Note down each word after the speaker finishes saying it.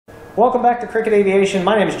Welcome back to Cricket Aviation.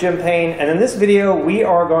 My name is Jim Payne, and in this video we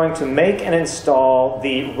are going to make and install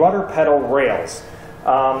the rudder pedal rails.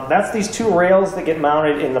 That's these two rails that get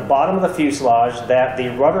mounted in the bottom of the fuselage that the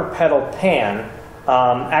rudder pedal pan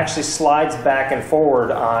actually slides back and forward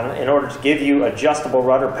on in order to give you adjustable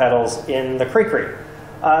rudder pedals in the CriCri.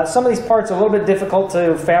 Some of these parts are a little bit difficult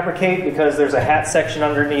to fabricate because there's a hat section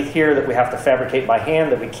underneath here that we have to fabricate by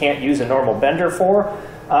hand that we can't use a normal bender for.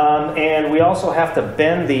 And we also have to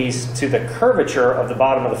bend these to the curvature of the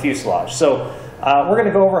bottom of the fuselage. So we're going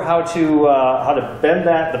to go over how to bend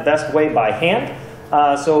that the best way by hand.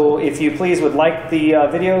 So if you please would like the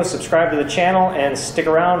video, subscribe to the channel, and stick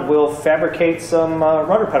around. We'll fabricate some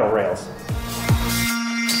rudder pedal rails.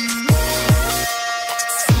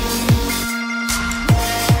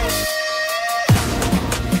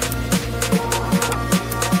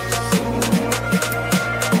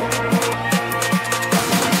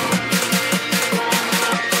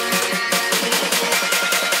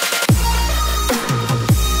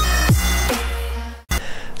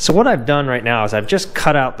 So what I've done right now is I've just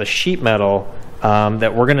cut out the sheet metal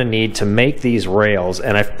that we're going to need to make these rails,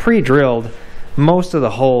 and I've pre-drilled most of the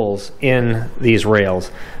holes in these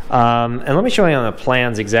rails. And let me show you on the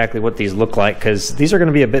plans exactly what these look like, because these are going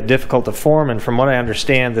to be a bit difficult to form, and from what I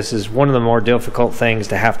understand, this is one of the more difficult things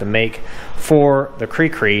to have to make for the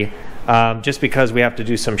CriCri, just because we have to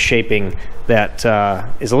do some shaping that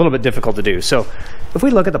is a little bit difficult to do. So if we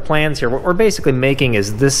look at the plans here, what we're basically making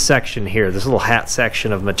is this section here, this little hat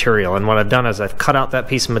section of material. And what I've done is I've cut out that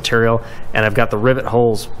piece of material and I've got the rivet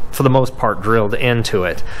holes, for the most part, drilled into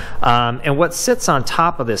it. And what sits on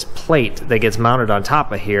top of this plate that gets mounted on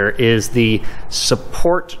top of here is the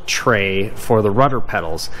support tray for the rudder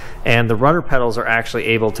pedals. And the rudder pedals are actually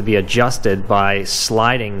able to be adjusted by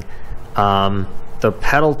sliding the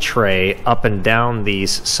pedal tray up and down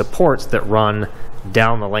these supports that run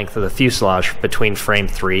down the length of the fuselage between frame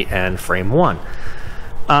 3 and frame 1.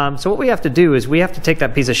 So what we have to do is we have to take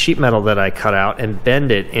that piece of sheet metal that I cut out and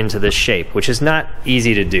bend it into this shape, which is not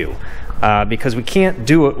easy to do because we can't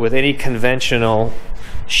do it with any conventional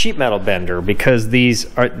sheet metal bender, because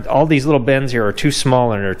all these little bends here are too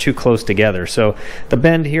small and are too close together. So the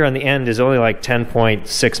bend here on the end is only like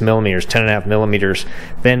 10.6 millimeters, 10.5 millimeters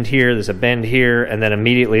bend here, there's a bend here, and then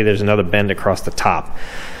immediately there's another bend across the top.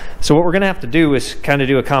 So what we're going to have to do is kind of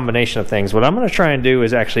do a combination of things. What I'm going to try and do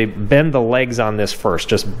is actually bend the legs on this first,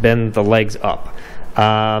 just bend the legs up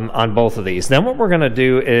on both of these. Then what we're going to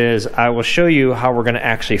do is I will show you how we're going to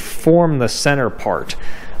actually form the center part.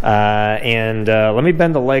 Let me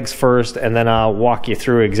bend the legs first, and then I'll walk you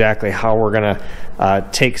through exactly how we're going to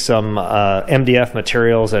take some MDF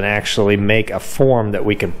materials and actually make a form that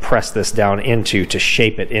we can press this down into to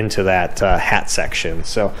shape it into that hat section.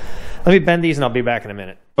 So let me bend these and I'll be back in a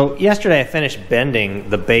minute. So yesterday I finished bending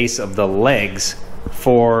the base of the legs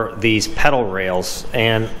for these pedal rails,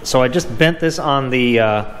 and so I just bent this on the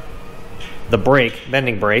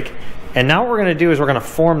bending brake. And now what we're going to do is we're going to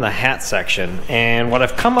form the hat section. And what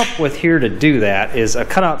I've come up with here to do that is I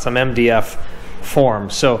cut out some MDF form.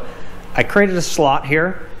 So I created a slot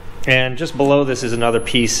here, and just below this is another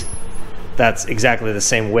piece that's exactly the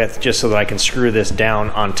same width, just so that I can screw this down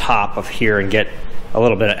on top of here and get a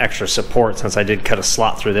little bit of extra support, since I did cut a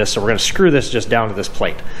slot through this. So we're going to screw this just down to this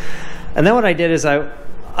plate. And then what I did is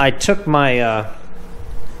I took my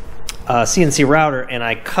CNC router and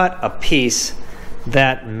I cut a piece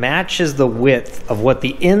that matches the width of what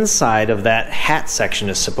the inside of that hat section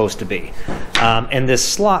is supposed to be. And this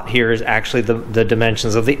slot here is actually the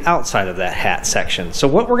dimensions of the outside of that hat section. So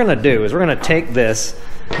what we're going to do is we're going to take this,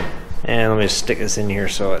 and let me just stick this in here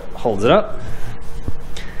so it holds it up.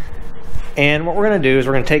 And what we're going to do is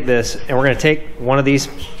we're going to take this and we're going to take one of these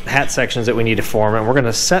hat sections that we need to form, and we're going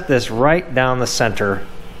to set this right down the center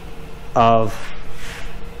of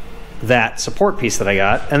that support piece that I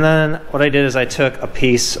got. And then what I did is I took a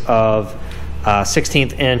piece of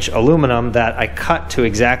 16th inch aluminum that I cut to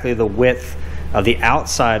exactly the width of the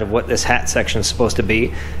outside of what this hat section is supposed to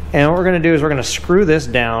be. And what we're going to do is we're going to screw this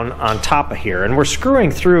down on top of here, and we're screwing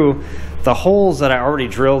through the holes that I already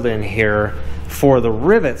drilled in here for the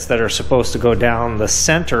rivets that are supposed to go down the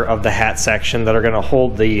center of the hat section that are going to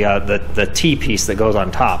hold the T piece that goes on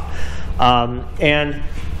top. And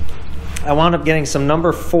I wound up getting some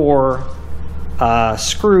number 4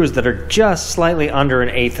 screws that are just slightly under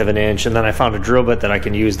 1/8 of an inch, and then I found a drill bit that I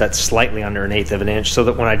can use that's slightly under 1/8 of an inch, so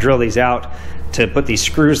that when I drill these out to put these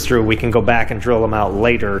screws through, we can go back and drill them out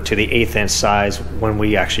later to the 1/8 inch size when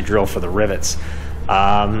we actually drill for the rivets.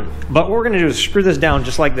 But what we're going to do is screw this down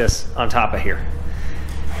just like this on top of here.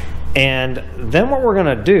 And then what we're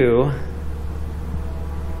going to do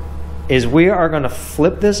is we are going to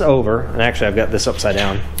flip this over, and actually I've got this upside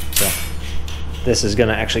down, so this is going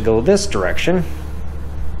to actually go this direction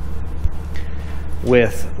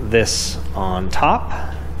with this on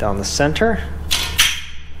top, down the center.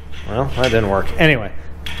 Well, that didn't work. Anyway,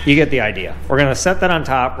 you get the idea. We're going to set that on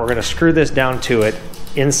top. We're going to screw this down to it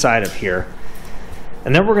inside of here.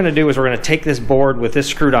 And then what we're going to do is we're going to take this board with this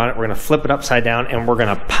screwed on it, we're going to flip it upside down, and we're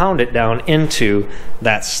going to pound it down into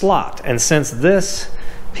that slot. And since this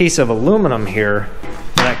piece of aluminum here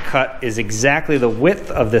that I cut is exactly the width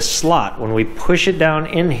of this slot, when we push it down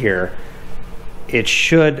in here, it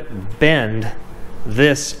should bend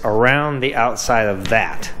this around the outside of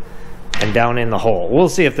that and down in the hole. We'll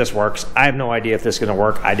see if this works. I have no idea if this is going to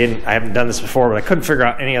work. I haven't done this before, but I couldn't figure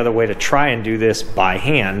out any other way to try and do this by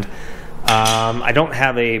hand. I don't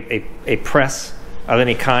have a press of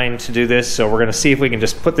any kind to do this, so we're going to see if we can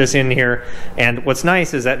just put this in here. And what's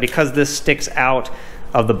nice is that because this sticks out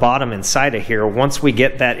of the bottom inside of here, once we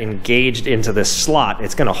get that engaged into this slot,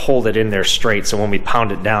 it's going to hold it in there straight. So when we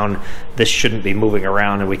pound it down, this shouldn't be moving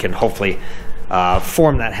around, and we can hopefully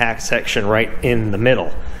form that hack section right in the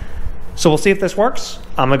middle. So we'll see if this works.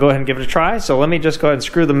 I'm going to go ahead and give it a try. So let me just go ahead and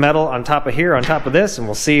screw the metal on top of here, on top of this, and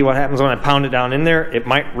we'll see what happens when I pound it down in there. It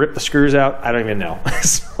might rip the screws out. I don't even know.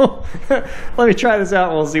 So let me try this out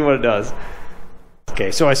and we'll see what it does.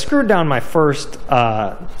 Okay, so I screwed down my first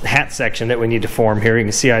hat section that we need to form here. You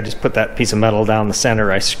can see I just put that piece of metal down the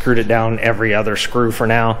center. I screwed it down every other screw for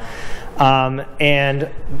now. And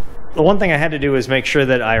the one thing I had to do is make sure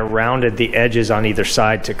that I rounded the edges on either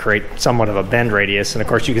side to create somewhat of a bend radius. And of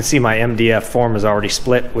course you can see my MDF form is already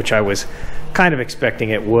split, which I was kind of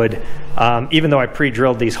expecting it would. Even though I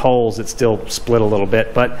pre-drilled these holes, it still split a little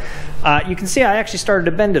bit. But you can see I actually started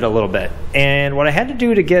to bend it a little bit. And what I had to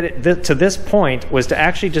do to get it to this point was to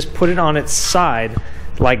actually just put it on its side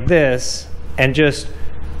like this and just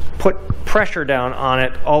put pressure down on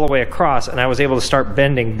it all the way across, and I was able to start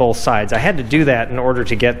bending both sides. I had to do that in order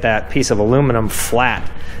to get that piece of aluminum flat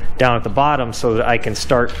down at the bottom so that I can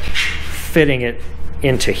start fitting it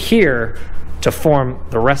into here to form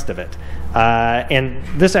the rest of it. And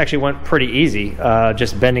this actually went pretty easy,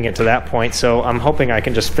 just bending it to that point. So I'm hoping I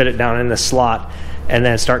can just fit it down in this slot and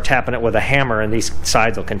then start tapping it with a hammer, and these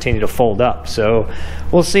sides will continue to fold up. So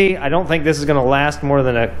we'll see. I don't think this is going to last more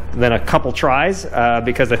than a couple tries,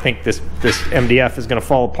 because I think this MDF is going to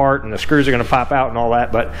fall apart and the screws are going to pop out and all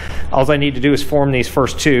that. But all I need to do is form these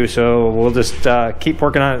first two. So we'll just keep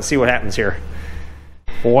working on it and see what happens here.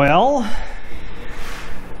 Well,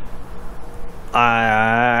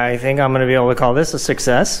 I think I'm going to be able to call this a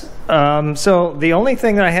success. So the only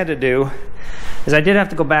thing that I had to do is I did have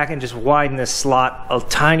to go back and just widen this slot a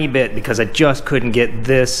tiny bit, because I just couldn't get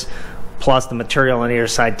this plus the material on either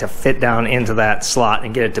side to fit down into that slot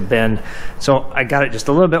and get it to bend. So I got it just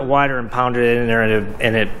a little bit wider and pounded it in there,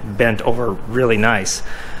 and it bent over really nice.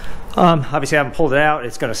 Obviously I haven't pulled it out.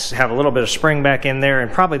 It's going to have a little bit of spring back in there,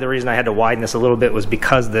 and probably the reason I had to widen this a little bit was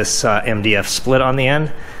because this MDF split on the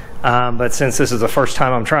end. But since this is the first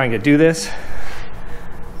time I'm trying to do this,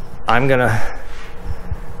 I'm gonna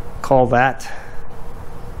call that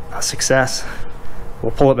a success.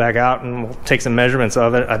 We'll pull it back out and we'll take some measurements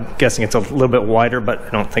of it. I'm guessing it's a little bit wider, but I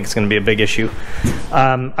don't think it's going to be a big issue.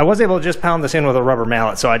 I was able to just pound this in with a rubber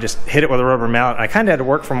mallet, so I just hit it with a rubber mallet. I kind of had to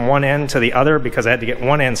work from one end to the other because I had to get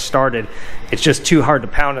one end started. It's just too hard to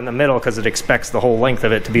pound in the middle because it expects the whole length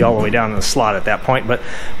of it to be all the way down in the slot at that point. But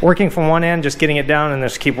working from one end, just getting it down and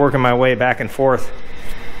just keep working my way back and forth,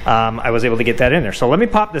 I was able to get that in there. So let me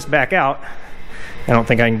pop this back out. I don't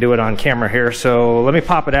think I can do it on camera here, so let me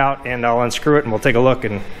pop it out and I'll unscrew it and we'll take a look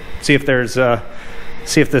and see if there's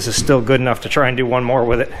see if this is still good enough to try and do one more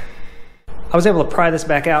with it. I was able to pry this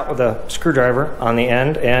back out with a screwdriver on the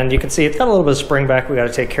end, and you can see it's got a little bit of spring back we got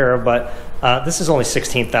to take care of, but this is only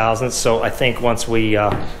 16 thousandths, so I think once we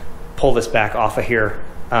pull this back off of here,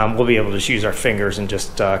 we'll be able to just use our fingers and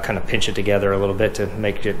just kind of pinch it together a little bit to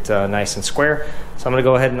make it nice and square. So I'm going to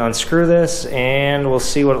go ahead and unscrew this and we'll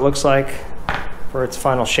see what it looks like for its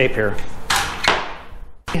final shape here.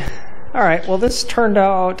 All right, well this turned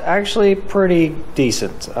out actually pretty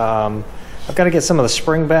decent. I've got to get some of the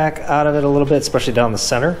spring back out of it a little bit, especially down the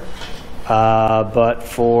center. But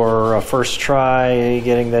for a first try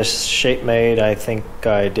getting this shape made, I think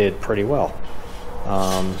I did pretty well.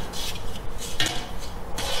 Other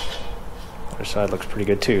side looks pretty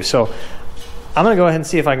good too. So I'm going to go ahead and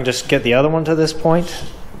see if I can just get the other one to this point.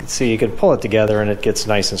 You can see you can pull it together and it gets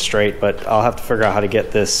nice and straight, but I'll have to figure out how to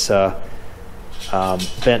get this bent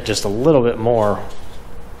just a little bit more.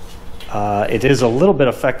 It is a little bit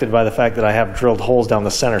affected by the fact that I have drilled holes down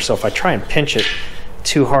the center, so if I try and pinch it,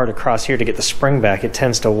 too hard across here to get the spring back, it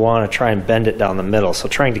tends to want to try and bend it down the middle. So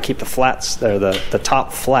trying to keep the flats, or the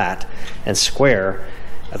top flat and square,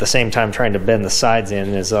 at the same time trying to bend the sides in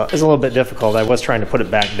is a little bit difficult. I was trying to put it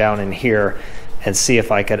back down in here and see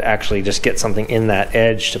if I could actually just get something in that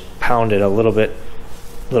edge to pound it a little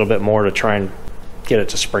bit more to try and get it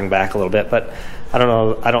to spring back a little bit. But I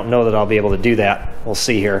don't know that I'll be able to do that. We'll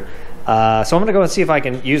see here. So I'm going to go and see if I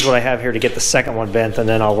can use what I have here to get the second one bent, and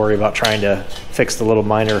then I'll worry about trying to fix the little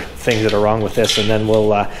minor things that are wrong with this, and then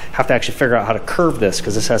we'll have to actually figure out how to curve this,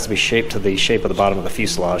 because this has to be shaped to the shape of the bottom of the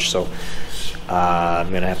fuselage. So I'm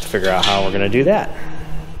going to have to figure out how we're going to do that.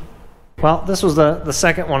 Well, this was the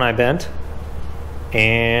second one I bent,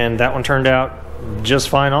 and that one turned out just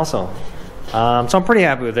fine also. So I'm pretty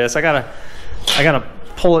happy with this. I gotta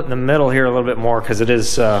pull it in the middle here a little bit more because it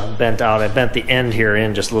is bent out. I bent the end here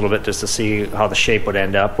in just a little bit just to see how the shape would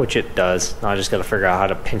end up, which it does. Now I just got to figure out how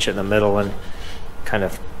to pinch it in the middle and kind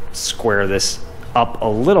of square this up a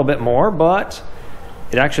little bit more, but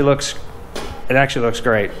it actually looks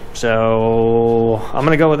great. So I'm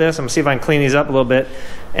gonna go with this. I'm gonna see if I can clean these up a little bit,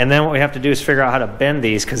 and then what we have to do is figure out how to bend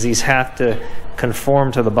these, because these have to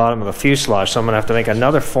conform to the bottom of the fuselage. So I'm gonna have to make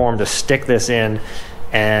another form to stick this in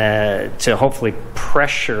and to hopefully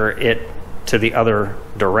pressure it to the other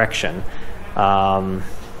direction. I'll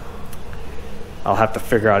have to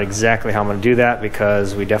figure out exactly how I'm going to do that,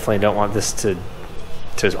 because we definitely don't want this to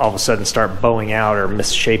all of a sudden start bowing out or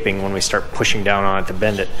misshaping when we start pushing down on it to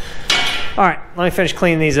bend it. All right, let me finish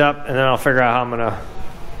cleaning these up, and then I'll figure out how I'm going to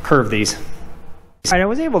curve these. All right, I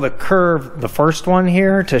was able to curve the first one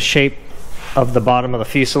here to shape of the bottom of the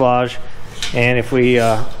fuselage. And if we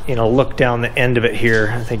look down the end of it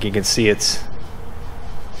here, I think you can see it's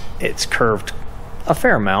curved a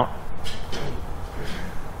fair amount.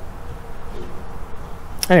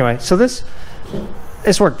 Anyway, so this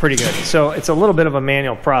worked pretty good. So it's a little bit of a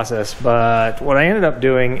manual process, but what I ended up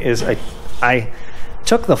doing is I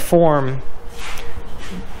took the form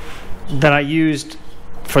that I used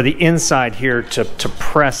for the inside here to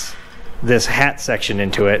press this hat section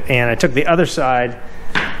into it, and I took the other side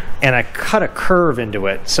and I cut a curve into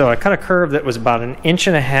it. So I cut a curve that was about 1.5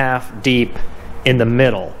 inches deep in the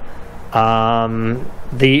middle.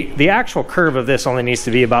 The actual curve of this only needs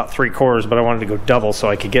to be about 3/4, but I wanted to go double so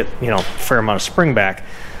I could get a fair amount of spring back.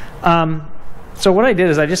 So what I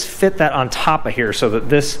did is I just fit that on top of here so that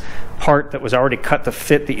this part that was already cut to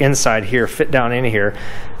fit the inside here fit down in here.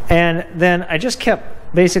 And then I just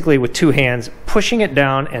kept basically with two hands pushing it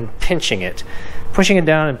down and pinching it. Pushing it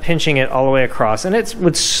down and pinching it all the way across, and it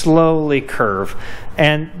would slowly curve,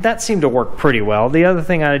 and that seemed to work pretty well. The other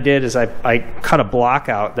thing I did is I cut a block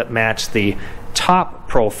out that matched the top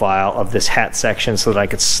profile of this hat section so that I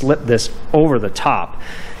could slip this over the top.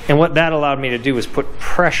 And what that allowed me to do was put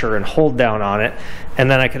pressure and hold down on it,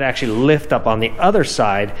 and then I could actually lift up on the other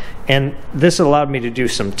side, and this allowed me to do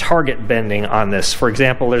some target bending on this. For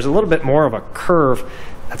example, there's a little bit more of a curve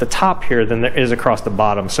at the top here than there is across the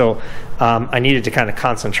bottom, so I needed to kind of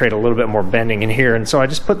concentrate a little bit more bending in here, and so I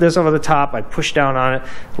just put this over the top. I push down on it,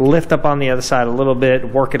 lift up on the other side a little bit,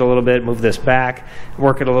 work it a little bit, move this back,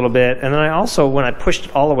 work it a little bit, and then I also, when I pushed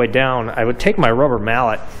it all the way down, I would take my rubber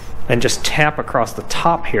mallet and just tap across the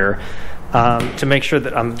top here to make sure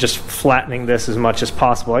that I'm just flattening this as much as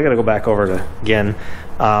possible. I gotta go back over to again.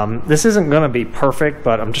 This isn't gonna be perfect,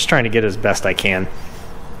 but I'm just trying to get as best I can.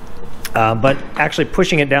 But actually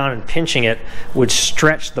pushing it down and pinching it would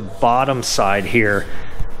stretch the bottom side here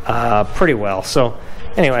pretty well. So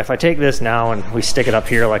anyway, if I take this now and we stick it up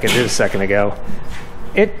here like I did a second ago,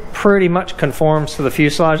 it pretty much conforms to the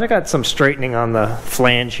fuselage. I got some straightening on the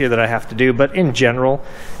flange here that I have to do, but in general,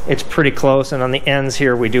 it's pretty close. And on the ends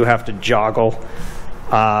here, we do have to joggle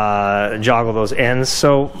those ends.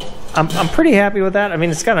 So I'm pretty happy with that. I mean,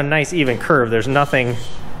 it's got a nice even curve. There's nothing.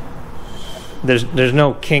 There's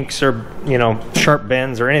no kinks or sharp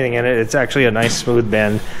bends or anything in it. It's actually a nice smooth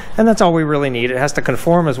bend, and that's all we really need. It has to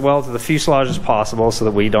conform as well to the fuselage as possible so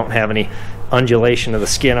that we don't have any undulation of the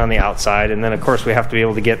skin on the outside. And then of course we have to be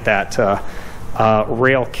able to get that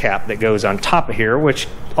rail cap that goes on top of here, which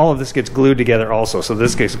all of this gets glued together also. So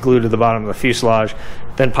this gets glued to the bottom of the fuselage,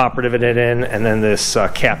 then pop rivet it in, and then this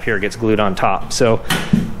cap here gets glued on top. So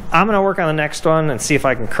I'm going to work on the next one and see if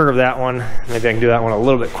I can curve that one. Maybe I can do that one a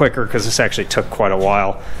little bit quicker because this actually took quite a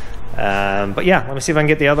while. But yeah, let me see if I can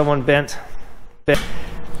get the other one bent.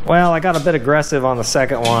 Well, I got a bit aggressive on the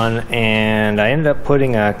second one, and I ended up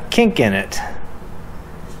putting a kink in it.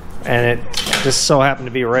 And it just so happened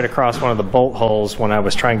to be right across one of the bolt holes when I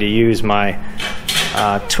was trying to use my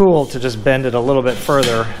tool to just bend it a little bit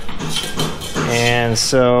further. And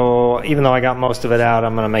so even though I got most of it out,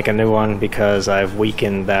 I'm going to make a new one because I've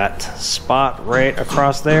weakened that spot right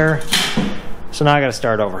across there. So now I got to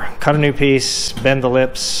start over. Cut a new piece, bend the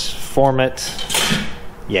lips, form it.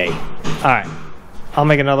 Yay. All right. I'll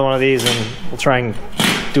make another one of these and we'll try and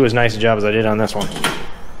do as nice a job as I did on this one.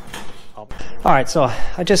 All right, so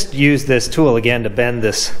I just used this tool again to bend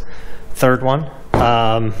this third one.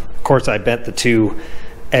 Of course, I bent the two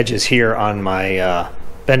edges here on my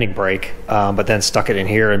bending brake, but then stuck it in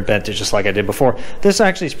here and bent it just like I did before. This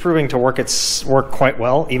actually is proving to work quite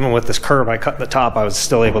well. Even with this curve I cut in the top, I was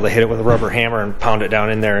still able to hit it with a rubber hammer and pound it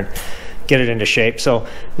down in there and get it into shape. So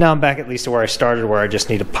now I'm back at least to where I started, where I just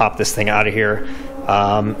need to pop this thing out of here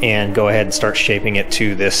and go ahead and start shaping it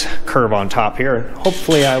to this curve on top here. And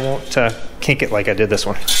hopefully I won't kink it like I did this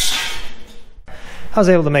one. I was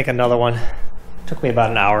able to make another one. Took me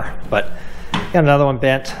about an hour, but got another one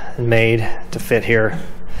bent and made to fit here.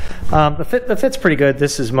 The fit's pretty good.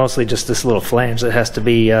 This is mostly just this little flange that has to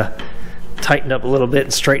be tightened up a little bit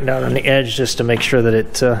and straightened out on the edge just to make sure that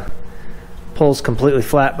it pulls completely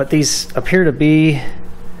flat. But these appear to be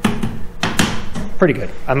pretty good.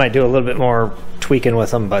 I might do a little bit more tweaking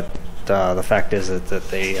with them, but the fact is that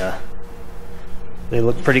they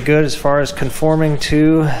look pretty good as far as conforming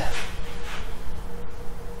to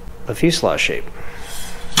the fuselage shape.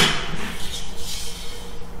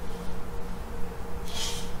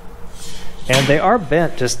 And they are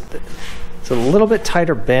bent, just it's a little bit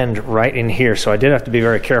tighter bend right in here, so I did have to be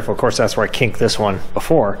very careful. Of course, that's where I kinked this one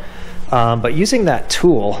before. But using that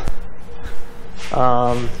tool,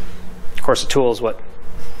 of course the tool is what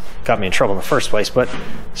got me in trouble in the first place, but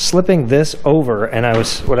slipping this over, and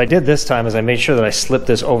what I did this time is I made sure that I slipped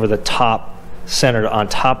this over the top, centered on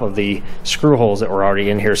top of the screw holes that were already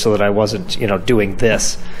in here, so that I wasn't, doing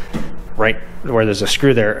this right where there's a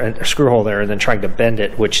screw hole there and then trying to bend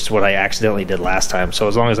it, which is what I accidentally did last time. So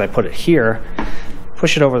as long as I put it here,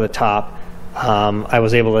 push it over the top, I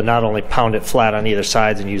was able to not only pound it flat on either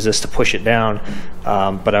sides and use this to push it down,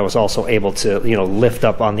 but I was also able to lift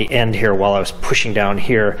up on the end here while I was pushing down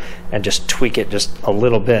here and just tweak it just a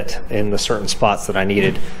little bit in the certain spots that I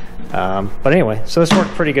needed. But anyway, so this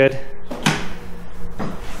worked pretty good.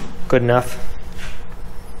 Good enough.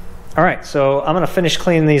 All right, so I'm going to finish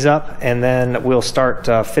cleaning these up, and then we'll start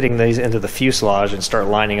fitting these into the fuselage and start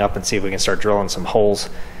lining up and see if we can start drilling some holes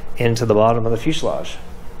into the bottom of the fuselage.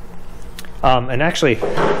 And actually,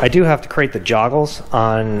 I do have to create the joggles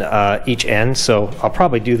on each end, so I'll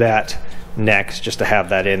probably do that next just to have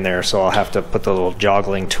that in there. So I'll have to put the little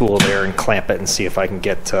joggling tool there and clamp it and see if I can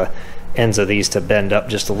get ends of these to bend up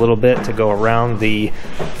just a little bit to go around the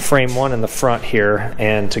frame 1 in the front here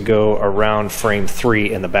and to go around frame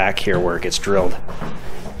 3 in the back here where it gets drilled.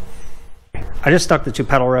 I just stuck the two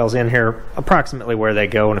pedal rails in here approximately where they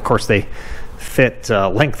go, and of course they fit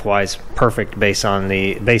lengthwise perfect based on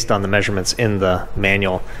the measurements in the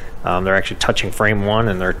manual. They're actually touching frame 1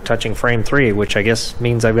 and they're touching frame 3, which I guess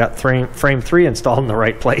means I've got frame 3 installed in the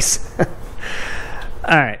right place.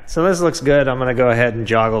 Alright, so this looks good. I'm going to go ahead and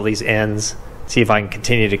joggle these ends, see if I can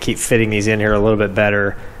continue to keep fitting these in here a little bit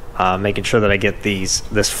better, making sure that I get this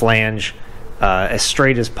flange as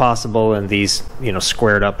straight as possible and these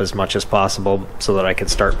squared up as much as possible so that I can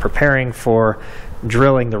start preparing for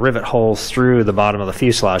drilling the rivet holes through the bottom of the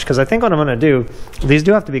fuselage. Because I think what I'm going to do, these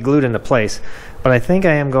do have to be glued into place, but I think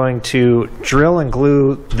I am going to drill and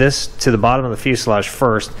glue this to the bottom of the fuselage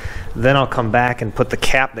first, then I'll come back and put the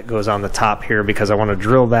cap that goes on the top here, because I want to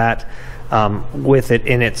drill that with it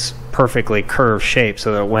in its perfectly curved shape,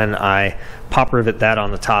 so that when I pop rivet that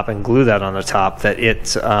on the top and glue that on the top, that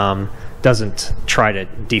it doesn't try to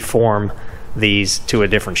deform these to a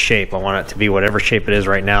different shape. I want it to be whatever shape it is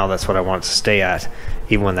right now. That's what I want it to stay at,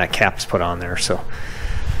 even when that cap's put on there. So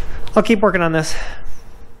I'll keep working on this.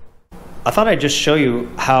 I thought I'd just show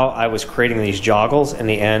you how I was creating these joggles in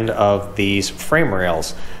the end of these frame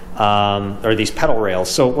rails, or these pedal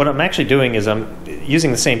rails. So what I'm actually doing is I'm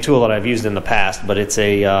using the same tool that I've used in the past, but it's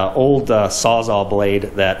a old Sawzall blade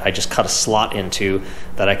that I just cut a slot into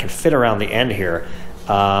that I can fit around the end here.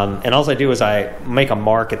 And all I do is I make a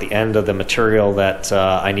mark at the end of the material that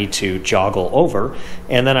I need to joggle over,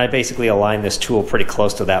 and then I basically align this tool pretty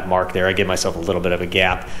close to that mark there. I give myself a little bit of a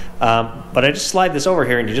gap, but I just slide this over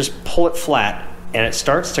here and you just pull it flat and it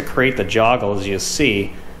starts to create the joggle, as you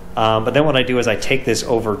see. But then what I do is I take this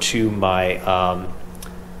over to my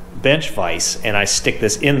bench vise and I stick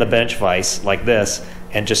this in the bench vise like this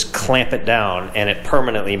and just clamp it down, and it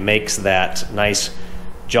permanently makes that nice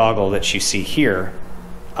joggle that you see here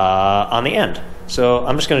on the end. So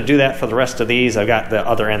I'm just going to do that for the rest of these. I've got the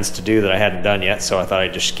other ends to do that I hadn't done yet, so I thought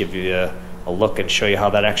I'd just give you a look and show you how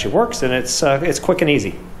that actually works, and it's quick and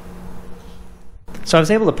easy. So I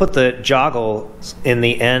was able to put the joggles in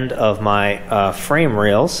the end of my frame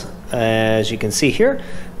rails, as you can see here.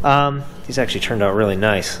 These actually turned out really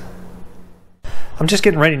nice. I'm just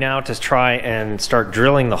getting ready now to try and start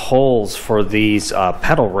drilling the holes for these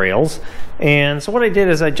pedal rails. And so what I did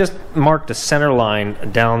is I just marked a center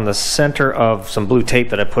line down the center of some blue tape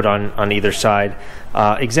that I put on either side,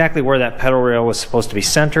 exactly where that pedal rail was supposed to be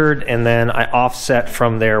centered, and then I offset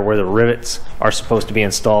from there where the rivets are supposed to be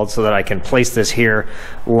installed so that I can place this here,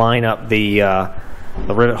 line up the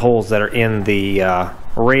rivet holes that are in the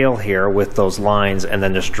rail here with those lines, and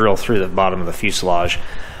then just drill through the bottom of the fuselage.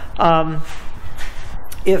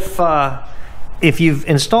 If you've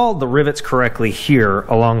installed the rivets correctly here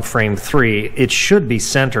along frame 3, it should be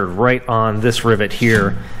centered right on this rivet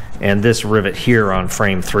here and this rivet here on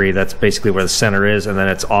frame 3. That's basically where the center is, and then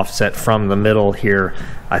it's offset from the middle here.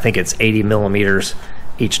 I think it's 80 millimeters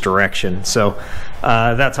each direction. So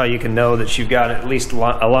that's how you can know that you've got it at least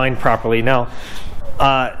aligned properly. Now,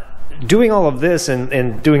 doing all of this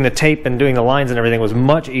and doing the tape and doing the lines and everything was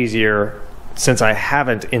much easier since I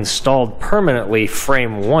haven't installed permanently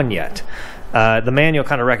frame 1 yet. The manual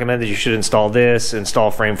kind of recommended you should install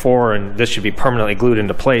frame 4, and this should be permanently glued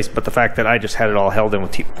into place, but the fact that I just had it all held in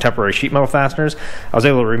with temporary sheet metal fasteners, I was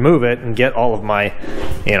able to remove it and get all of my,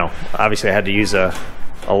 obviously I had to use a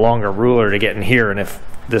longer ruler to get in here, and if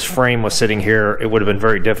this frame was sitting here, it would have been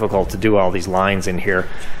very difficult to do all these lines in here.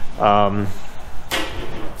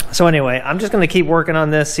 So anyway, I'm just going to keep working on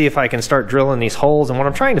this, see if I can start drilling these holes, and what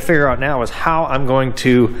I'm trying to figure out now is how I'm going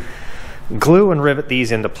to glue and rivet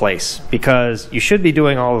these into place, because you should be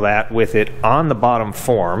doing all of that with it on the bottom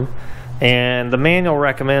form, and the manual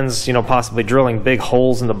recommends possibly drilling big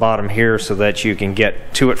holes in the bottom here so that you can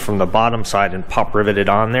get to it from the bottom side and pop rivet it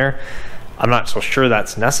on there. I'm not so sure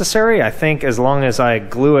that's necessary. I think as long as I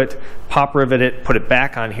glue it, pop rivet it, put it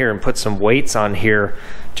back on here, and put some weights on here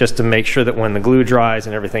just to make sure that when the glue dries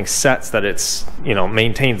and everything sets that it's,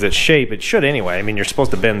 maintains its shape. It should anyway. I mean, you're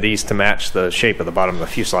supposed to bend these to match the shape of the bottom of the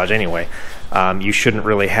fuselage anyway. You shouldn't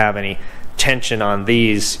really have any tension on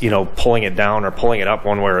these, pulling it down or pulling it up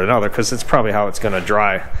one way or another, because it's probably how it's going to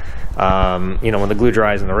dry. When the glue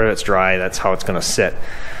dries and the rivets dry, that's how it's going to sit.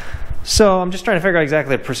 So I'm just trying to figure out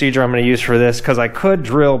exactly the procedure I'm going to use for this, because I could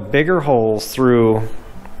drill bigger holes through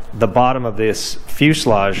the bottom of this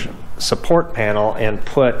fuselage support panel and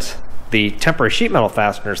put the temporary sheet metal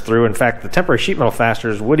fasteners through. In fact, the temporary sheet metal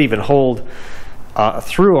fasteners would even hold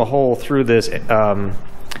through a hole through this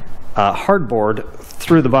hardboard,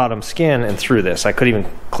 through the bottom skin and through this. I could even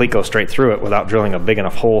cleco straight through it without drilling a big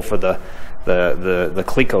enough hole for the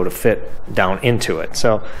cleco to fit down into it.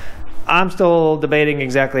 So I'm still debating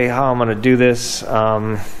exactly how I'm going to do this.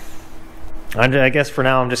 I guess for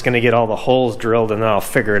now I'm just going to get all the holes drilled and then I'll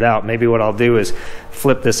figure it out. Maybe what I'll do is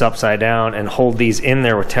flip this upside down and hold these in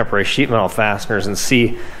there with temporary sheet metal fasteners and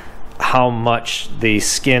see how much the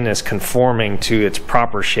skin is conforming to its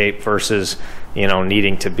proper shape versus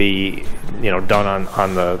needing to be done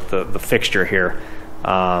on the fixture here.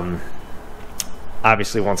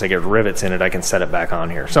 Obviously, once I get rivets in it, I can set it back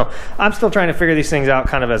on here. So I'm still trying to figure these things out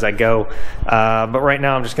kind of as I go. But right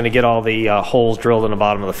now I'm just going to get all the holes drilled in the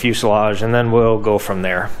bottom of the fuselage, and then we'll go from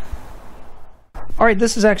there. All right,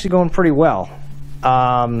 this is actually going pretty well.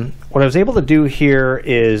 What I was able to do here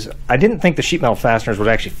is I didn't think the sheet metal fasteners would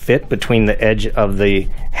actually fit between the edge of the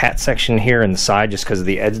hat section here and the side just because of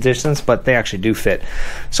the edge distance, but they actually do fit.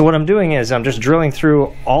 So what I'm doing is I'm just drilling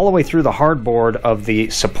through all the way through the hardboard of the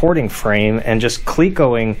supporting frame and just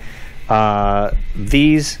clecoing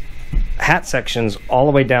these hat sections all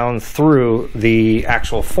the way down through the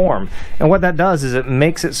actual form. And what that does is it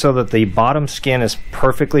makes it so that the bottom skin is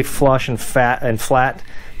perfectly flush and flat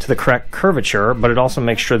to the correct curvature, but it also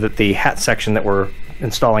makes sure that the hat section that we're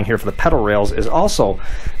installing here for the pedal rails is also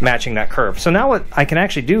matching that curve. So now what I can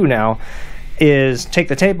actually do now is take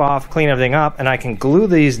the tape off, clean everything up, and I can glue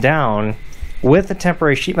these down with the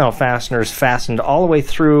temporary sheet metal fasteners fastened all the way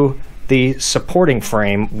through the supporting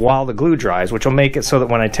frame while the glue dries, which will make it so that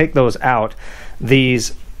when I take those out,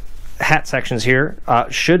 these hat sections here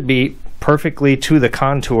should be perfectly to the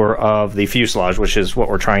contour of the fuselage, which is what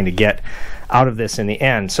we're trying to get out of this in the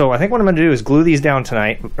end. So I think what I'm going to do is glue these down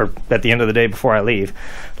tonight, or at the end of the day before I leave,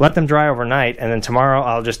 let them dry overnight, and then tomorrow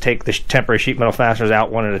I'll just take the temporary sheet metal fasteners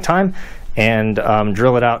out one at a time and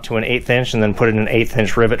drill it out to an 1/8 inch and then put in an 1/8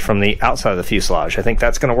 inch rivet from the outside of the fuselage. I think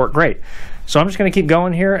that's going to work great. So I'm just going to keep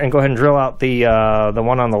going here and go ahead and drill out the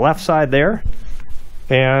one on the left side there,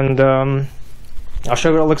 and I'll show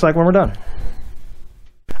you what it looks like when we're done.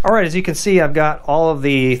 All right, as you can see, I've got all of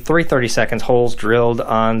the 3/32 holes drilled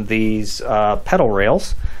on these pedal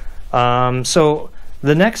rails. So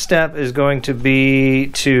the next step is going to be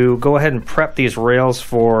to go ahead and prep these rails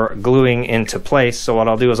for gluing into place. So what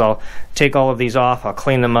I'll do is I'll take all of these off, I'll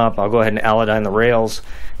clean them up, I'll go ahead and aladine the rails,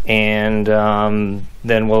 and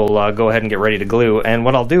then we'll go ahead and get ready to glue. And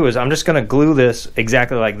what I'll do is I'm just going to glue this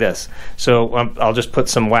exactly like this. So I'll just put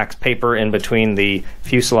some wax paper in between the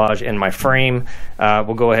fuselage and my frame.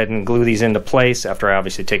 We'll go ahead and glue these into place after I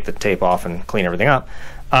obviously take the tape off and clean everything up.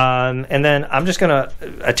 And then I'm just going to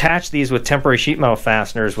attach these with temporary sheet metal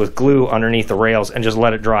fasteners with glue underneath the rails and just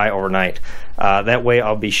let it dry overnight. That way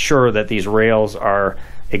I'll be sure that these rails are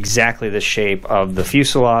exactly the shape of the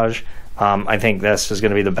fuselage. I think this is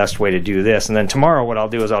going to be the best way to do this. And then tomorrow what I'll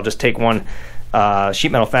do is I'll just take one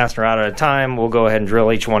sheet metal fastener out at a time. We'll go ahead and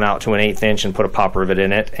drill each one out to an 1/8 inch and put a pop rivet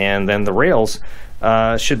in it, and then the rails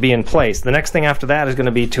should be in place. The next thing after that is going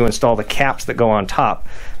to be to install the caps that go on top.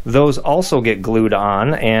 Those also get glued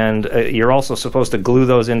on, and you're also supposed to glue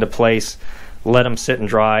those into place, let them sit and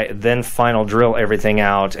dry, then final drill everything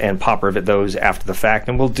out and pop rivet those after the fact.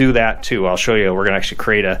 And we'll do that too. I'll show you. We're going to actually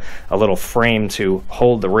create a little frame to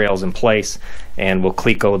hold the rails in place, and we'll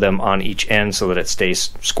cleco them on each end so that it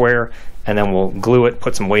stays square, and then we'll glue it,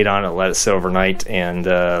 put some weight on it, let it sit overnight, and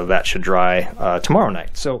that should dry tomorrow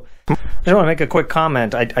night. So I just want to make a quick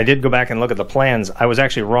comment. I did go back and look at the plans. I was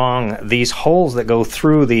actually wrong. These holes that go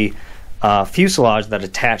through the fuselage that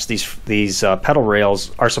attach these pedal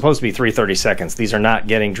rails are supposed to be 3/32. These are not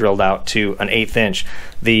getting drilled out to an 1/8 inch.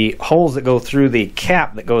 The holes that go through the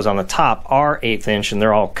cap that goes on the top are 1/8 inch, and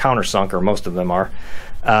they're all countersunk, or most of them are.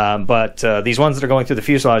 But these ones that are going through the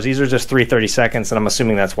fuselage, these are just 3/32, and I'm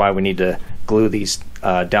assuming that's why we need to glue these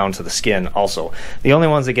down to the skin also. The only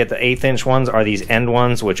ones that get the 1/8 inch ones are these end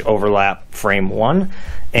ones, which overlap frame 1,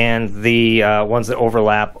 and the ones that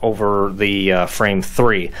overlap over the frame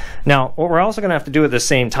 3. Now, what we're also going to have to do at the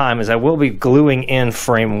same time is I will be gluing in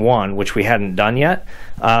frame 1, which we hadn't done yet,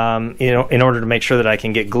 in order to make sure that I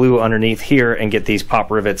can get glue underneath here and get these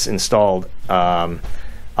pop rivets installed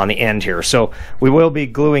on the end here. So we will be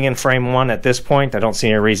gluing in frame 1 at this point. I don't see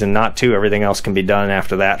any reason not to. Everything else can be done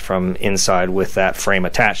after that from inside with that frame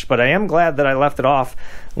attached. But I am glad that I left it off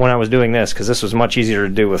when I was doing this, because this was much easier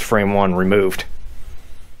to do with frame 1 removed.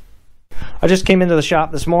 I just came into the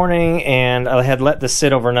shop this morning and I had let this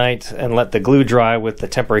sit overnight and let the glue dry with the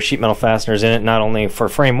temporary sheet metal fasteners in it, not only for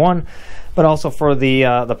frame 1 but also for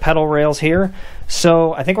the pedal rails here.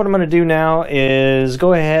 So I think what I'm going to do now is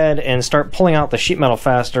go ahead and start pulling out the sheet metal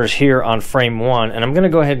fasteners here on frame 1, and I'm going to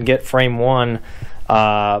go ahead and get frame 1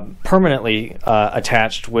 permanently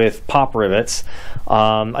attached with pop rivets.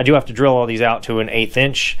 I do have to drill all these out to an 1/8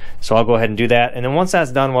 inch, so I'll go ahead and do that. And then once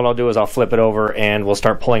that's done, what I'll do is I'll flip it over and we'll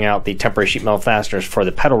start pulling out the temporary sheet metal fasteners for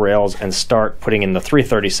the pedal rails and start putting in the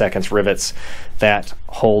 3/32 rivets that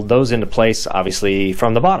hold those into place, obviously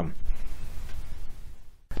from the bottom.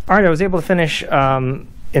 All right, I was able to finish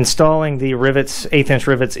installing the rivets, 1/8 inch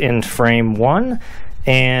rivets in frame 1.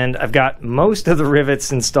 And I've got most of the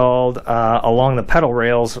rivets installed along the pedal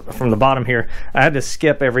rails from the bottom here. I had to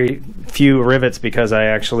skip every few rivets because I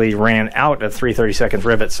actually ran out of 3/32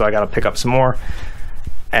 rivets, so I got to pick up some more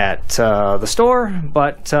at the store.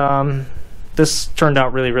 But this turned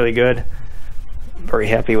out really, really good. Very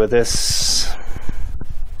happy with this.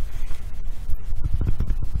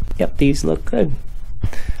 Yep, these look good.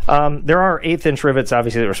 There are 1/8 inch rivets,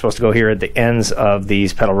 obviously, that were supposed to go here at the ends of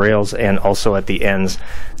these pedal rails and also at the ends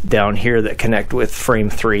down here that connect with frame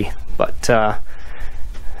 3. But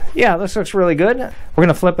yeah, this looks really good. We're going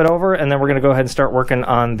to flip it over and then we're going to go ahead and start working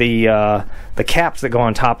on the caps that go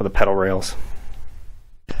on top of the pedal rails.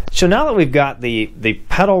 So now that we've got the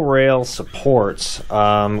pedal rail supports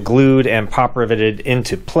glued and pop riveted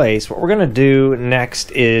into place, what we're going to do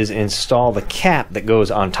next is install the cap that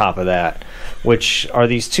goes on top of that, which are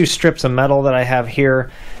these 2 strips of metal that I have here.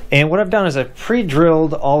 And what I've done is I've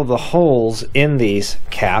pre-drilled all of the holes in these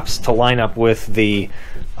caps to line up with the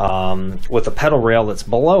pedal rail that's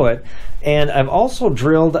below it. And I've also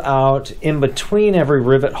drilled out in between every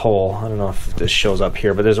rivet hole. I don't know if this shows up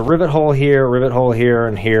here, but there's a rivet hole here,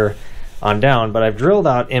 and here on down. But I've drilled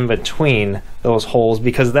out in between those holes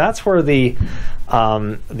because that's where the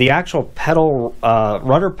actual pedal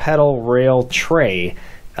rudder pedal rail tray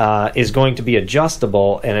is going to be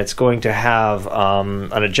adjustable, and it's going to have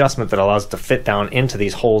an adjustment that allows it to fit down into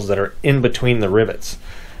these holes that are in between the rivets.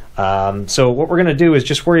 So what we're going to do is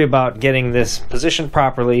just worry about getting this positioned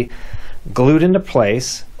properly, glued into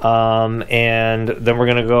place, and then we're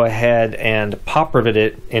going to go ahead and pop rivet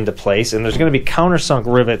it into place. And there's going to be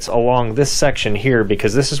countersunk rivets along this section here,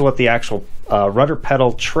 because this is what the actual rudder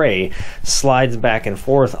pedal tray slides back and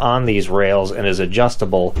forth on these rails and is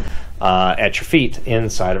adjustable at your feet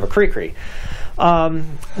inside of a CriCri.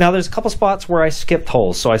 Now there's a couple spots where I skipped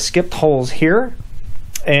holes. So I skipped holes here,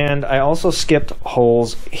 and I also skipped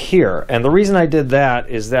holes here. And the reason I did that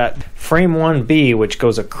is that frame 1B, which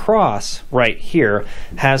goes across right here,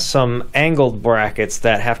 has some angled brackets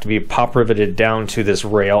that have to be pop riveted down to this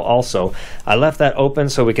rail also. I left that open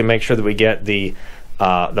so we can make sure that we get the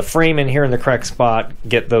frame in here in the correct spot,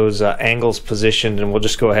 get those angles positioned, and we'll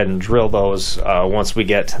just go ahead and drill those once we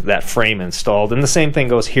get that frame installed. And the same thing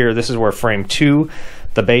goes here. This is where frame 2,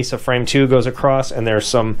 the base of frame 2 goes across, and there's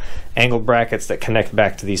some angled brackets that connect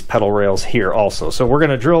back to these pedal rails here also. So we're going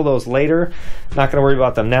to drill those later. Not going to worry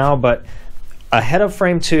about them now, but ahead of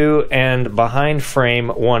frame 2 and behind frame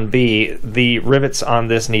 1B, the rivets on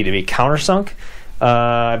this need to be countersunk.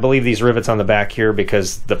 I believe these rivets on the back here,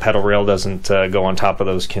 because the pedal rail doesn't go on top of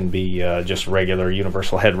those, can be just regular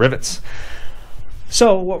universal head rivets.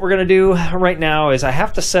 So what we're going to do right now is I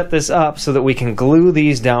have to set this up so that we can glue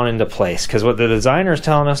these down into place, because what the designer is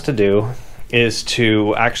telling us to do is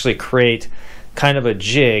to actually create kind of a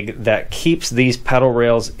jig that keeps these pedal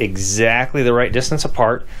rails exactly the right distance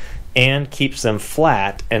apart and keeps them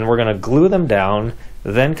flat, and we're going to glue them down,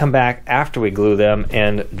 then come back after we glue them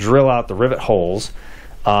and drill out the rivet holes,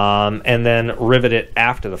 and then rivet it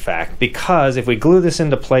after the fact. Because if we glue this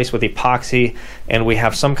into place with epoxy and we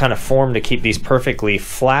have some kind of form to keep these perfectly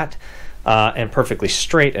flat and perfectly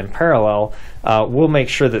straight and parallel, we'll make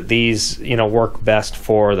sure that these, you know, work best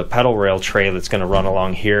for the pedal rail tray that's going to run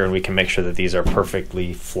along here, and we can make sure that these are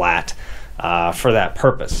perfectly flat for that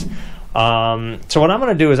purpose. So what I'm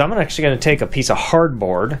going to do is I'm actually going to take a piece of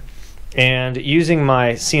hardboard, and using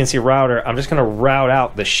my CNC router, I'm just going to route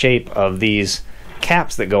out the shape of these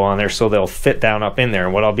caps that go on there so they'll fit down up in there.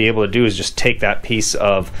 And what I'll be able to do is just take that piece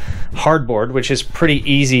of hardboard, which is pretty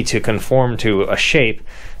easy to conform to a shape,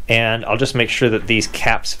 and I'll just make sure that these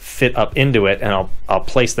caps fit up into it, and I'll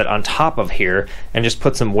place that on top of here and just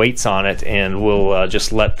put some weights on it, and we'll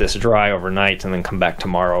just let this dry overnight and then come back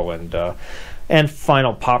tomorrow and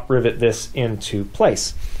final pop rivet this into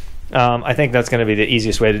place. I think that's going to be the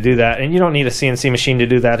easiest way to do that, and you don't need a CNC machine to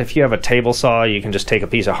do that. If you have a table saw, you can just take a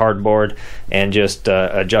piece of hardboard and just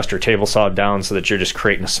adjust your table saw down so that you're just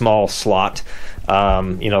creating a small slot.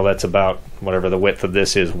 You know, that's about whatever the width of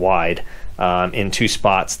this is wide, in two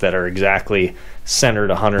spots that are exactly centered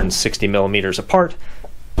 160 millimeters apart,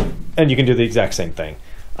 and you can do the exact same thing.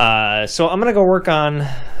 So I'm going to go work on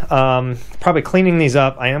probably cleaning these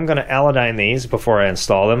up. I am going to allodyne these before I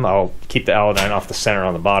install them. I'll keep the allodyne off the center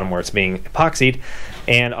on the bottom where it's being epoxied,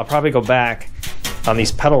 and I'll probably go back on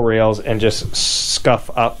these pedal rails and just scuff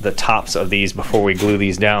up the tops of these before we glue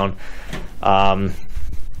these down.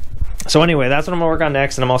 So anyway, that's what I'm going to work on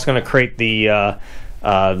next, and I'm also going to create the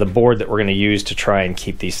board that we're going to use to try and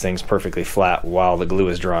keep these things perfectly flat while the glue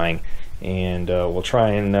is drying. And we'll try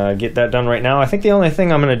and get that done right now. I think the only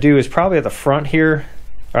thing I'm going to do is probably at the front here,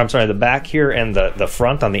 or I'm sorry, the back here and the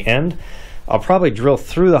front on the end, I'll probably drill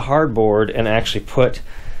through the hardboard and actually put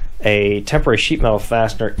a temporary sheet metal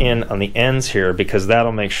fastener in on the ends here, because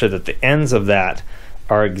that'll make sure that the ends of that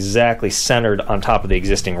are exactly centered on top of the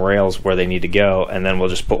existing rails where they need to go, and then we'll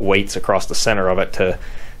just put weights across the center of it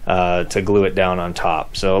to glue it down on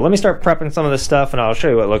top. So let me start prepping some of this stuff, and I'll show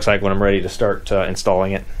you what it looks like when I'm ready to start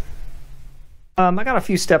installing it. I got a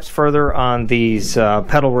few steps further on these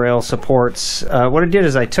pedal rail supports. What I did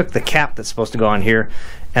is I took the cap that's supposed to go on here,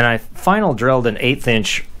 and I final drilled an 1/8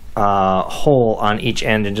 inch hole on each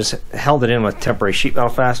end and just held it in with temporary sheet metal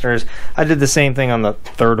fasteners. I did the same thing on the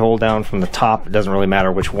third hole down from the top. It doesn't really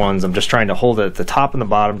matter which ones. I'm just trying to hold it at the top and the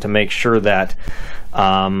bottom to make sure that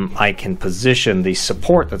I can position the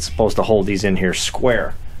support that's supposed to hold these in here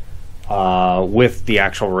square with the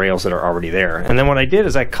actual rails that are already there. And then what I did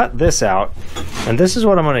is I cut this out, and this is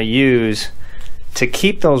what I'm going to use to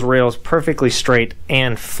keep those rails perfectly straight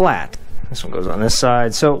and flat. This one goes on this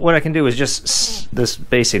side. So what I can do is just, this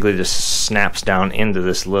basically just snaps down into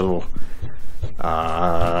this little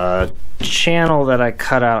channel that I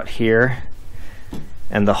cut out here,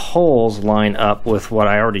 and the holes line up with what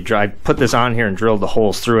I already I put this on here and drilled the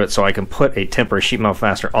holes through it, so I can put a temporary sheet metal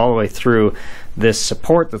fastener all the way through this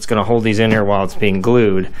support that's going to hold these in here while it's being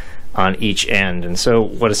glued on each end. And so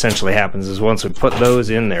what essentially happens is once we put those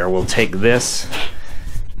in there, we'll take this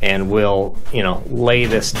and we'll, you know, lay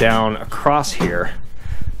this down across here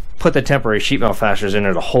put the temporary sheet metal fasteners in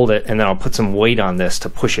there to hold it, and then I'll put some weight on this to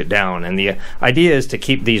push it down. And the idea is to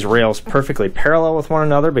keep these rails perfectly parallel with one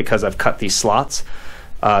another, because I've cut these slots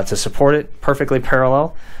to support it perfectly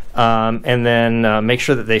parallel, and then make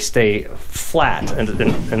sure that they stay flat,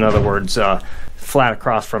 in other words, flat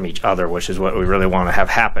across from each other, which is what we really want to have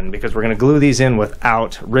happen, because we're going to glue these in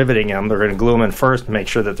without riveting them. They're going to glue them in first, make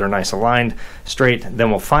sure that they're nice aligned, straight,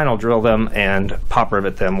 then we'll final drill them and pop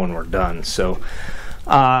rivet them when we're done. So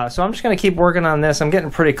I'm just going to keep working on this. I'm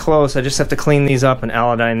getting pretty close. I just have to clean these up and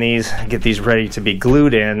allodyne these, get these ready to be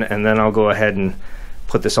glued in, and then I'll go ahead and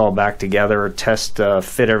put this all back together, test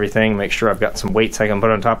fit everything, make sure I've got some weights I can put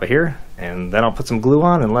on top of here, and then I'll put some glue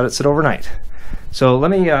on and let it sit overnight. So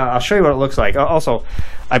let me, I'll show you what it looks like. Also,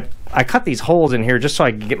 I cut these holes in here just so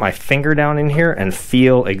I can get my finger down in here and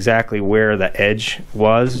feel exactly where the edge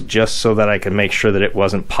was, just so that I could make sure that it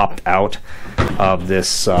wasn't popped out of this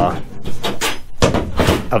slot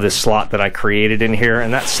that I created in here.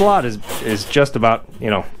 And that slot is just about, you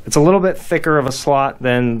know, it's a little bit thicker of a slot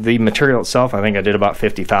than the material itself. I think I did about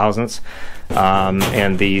 50 thousandths.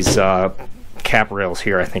 And these cap rails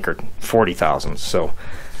here I think are 40 thousandths. So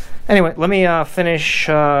anyway, let me finish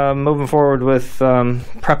moving forward with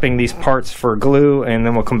prepping these parts for glue, and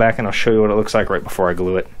then we'll come back and I'll show you what it looks like right before I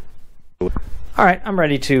glue it. Alright, I'm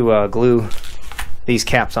ready to glue these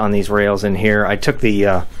caps on these rails in here. I took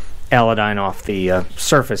the allodyne off the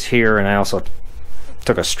surface here, and I also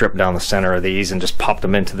took a strip down the center of these and just popped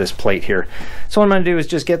them into this plate here. So what I'm going to do is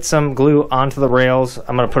just get some glue onto the rails.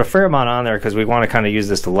 I'm going to put a fair amount on there because we want to kind of use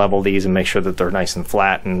this to level these and make sure that they're nice and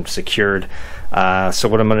flat and secured. So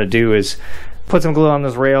what I'm going to do is put some glue on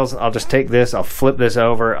those rails. I'll just take this, I'll flip this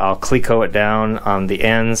over, I'll Clico it down on the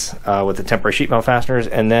ends with the temporary sheet metal fasteners,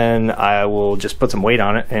 and then I will just put some weight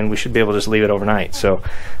on it, and we should be able to just leave it overnight. So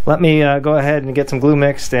let me go ahead and get some glue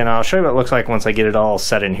mixed, and I'll show you what it looks like once I get it all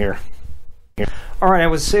set in here. Alright, I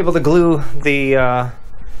was able to glue the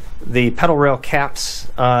pedal rail caps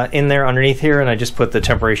in there underneath here, and I just put the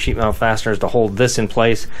temporary sheet metal fasteners to hold this in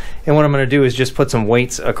place. And what I'm going to do is just put some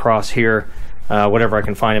weights across here, whatever I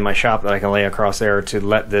can find in my shop that I can lay across there, to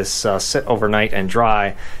let this sit overnight and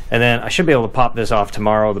dry. And then I should be able to pop this off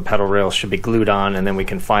tomorrow. The pedal rails should be glued on, and then we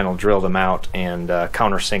can final drill them out and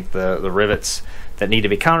countersink the rivets that need to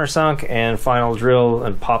be countersunk, and final drill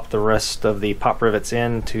and pop the rest of the pop rivets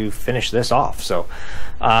in to finish this off. So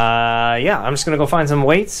yeah, I'm just gonna go find some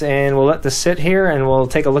weights, and we'll let this sit here and we'll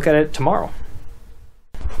take a look at it tomorrow.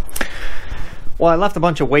 Well, I left a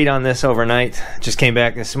bunch of weight on this overnight, just came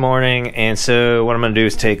back this morning, and so what I'm gonna do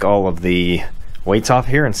is take all of the weights off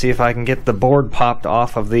here and see if I can get the board popped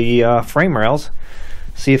off of the frame rails,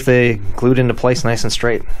 see if they glued into place nice and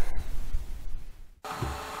straight.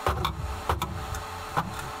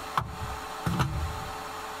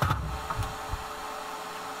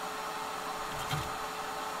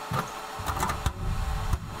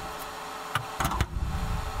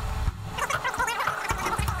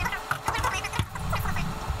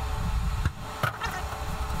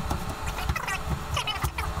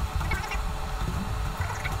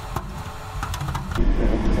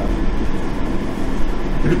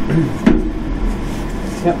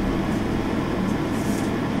 Yep.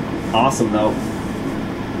 Awesome though.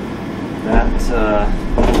 That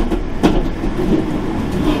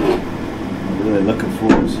I'm really looking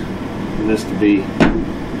forward for this to be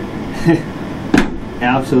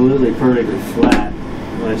absolutely perfectly flat.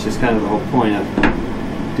 Well, it's just kind of the whole point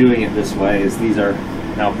of doing it this way, is these are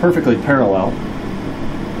now perfectly parallel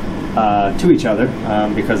to each other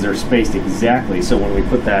because they're spaced exactly. So when we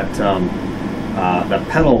put that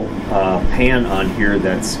pedal pan on here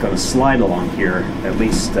that's going to slide along here, at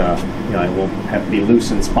least you know, it won't have to be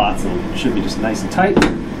loose in spots, and it should be just nice and tight.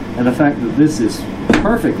 And the fact that this is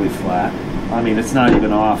perfectly flat, I mean, it's not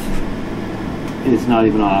even off. It's not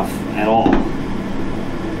even off at all.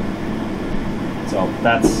 So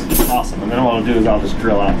that's awesome. And then what I'll do is I'll just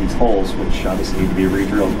drill out these holes, which obviously need to be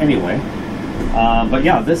re-drilled anyway. But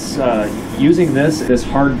yeah, this using this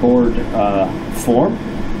hardboard form,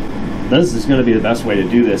 this is going to be the best way to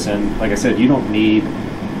do this. And like I said, you don't need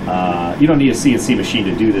a CNC machine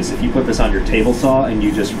to do this. If you put this on your table saw and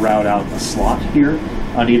you just route out a slot here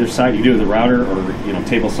on either side, you do it with a router, or you know,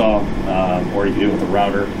 table saw, or you can do it with a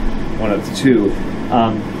router, one of the two.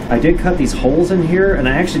 I did cut these holes in here, and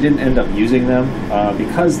I actually didn't end up using them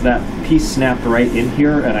because that piece snapped right in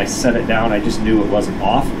here, and I set it down. I just knew it wasn't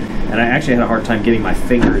off, and I actually had a hard time getting my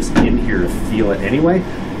fingers in here to feel it anyway.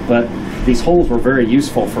 But these holes were very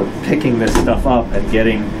useful for picking this stuff up and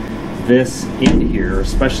getting this in here,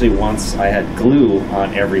 especially once I had glue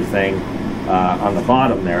on everything on the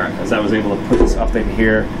bottom there, as I was able to put this up in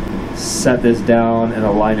here, set this down and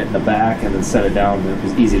align it in the back and then set it down. It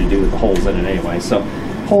was easy to do with the holes in it anyway. So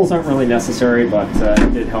holes aren't really necessary, but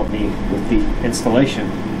it did help me with the installation.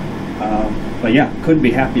 But yeah, couldn't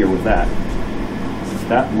be happier with that.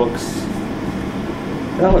 That looks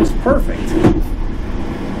perfect.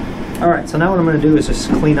 All right, so now what I'm going to do is just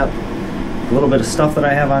clean up a little bit of stuff that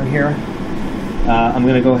I have on here. I'm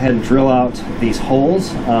going to go ahead and drill out these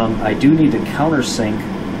holes. I do need to countersink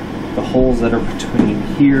the holes that are between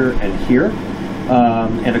here and here.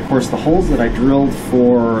 And of course the holes that I drilled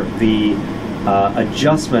for the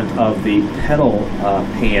adjustment of the pedal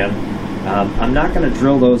pan, I'm not going to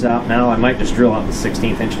drill those out now. I might just drill out the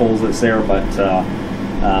 16th-inch holes that's there, but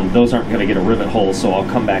those aren't going to get a rivet hole, so I'll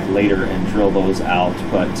come back later and drill those out.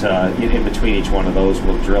 But in between each one of those,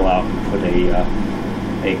 we'll drill out and put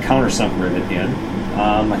a countersunk rivet in.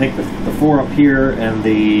 I think the 4 up here and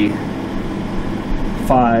the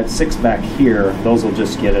 5, 6 back here, those will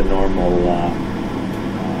just get a normal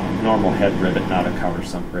head rivet, not a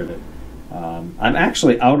countersunk rivet. I'm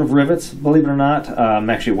actually out of rivets, believe it or not. I'm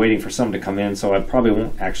actually waiting for some to come in, so I probably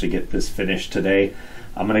won't actually get this finished today.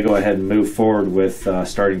 I'm going to go ahead and move forward with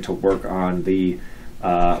starting to work on the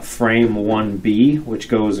frame 1B, which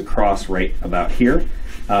goes across right about here.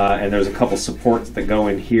 And there's a couple supports that go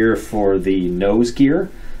in here for the nose gear.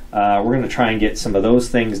 We're going to try and get some of those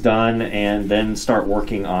things done and then start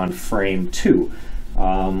working on frame 2,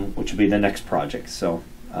 which will be the next project. So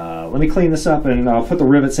let me clean this up and I'll put the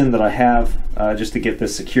rivets in that I have just to get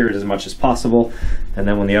this secured as much as possible. And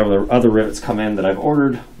then when the other rivets come in that I've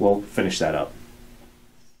ordered, we'll finish that up.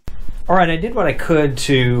 Alright, I did what I could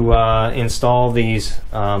to install these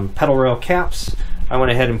pedal rail caps. I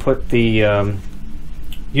went ahead and put the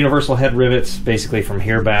universal head rivets basically from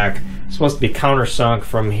here back. It's supposed to be countersunk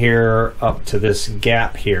from here up to this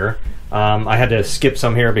gap here. I had to skip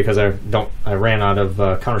some here because I ran out of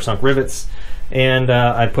countersunk rivets, and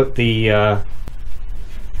I put the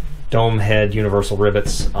dome head universal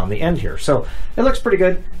rivets on the end here. So it looks pretty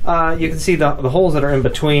good. You can see the holes that are in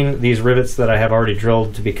between these rivets that I have already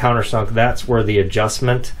drilled to be countersunk. That's where the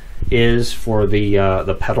adjustment is for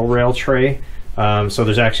the pedal rail tray. So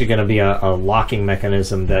there's actually going to be a locking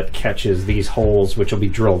mechanism that catches these holes, which will be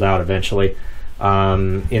drilled out eventually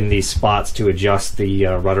in these spots to adjust the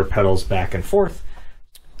rudder pedals back and forth.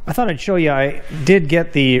 I thought I'd show you, I did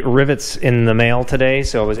get the rivets in the mail today,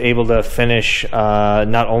 so I was able to finish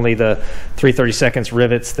not only the 3/32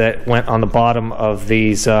 rivets that went on the bottom of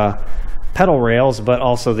these pedal rails, but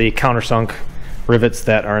also the countersunk rivets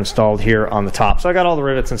that are installed here on the top. So I got all the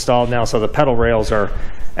rivets installed now, so the pedal rails are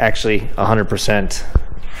actually 100%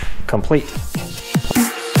 complete.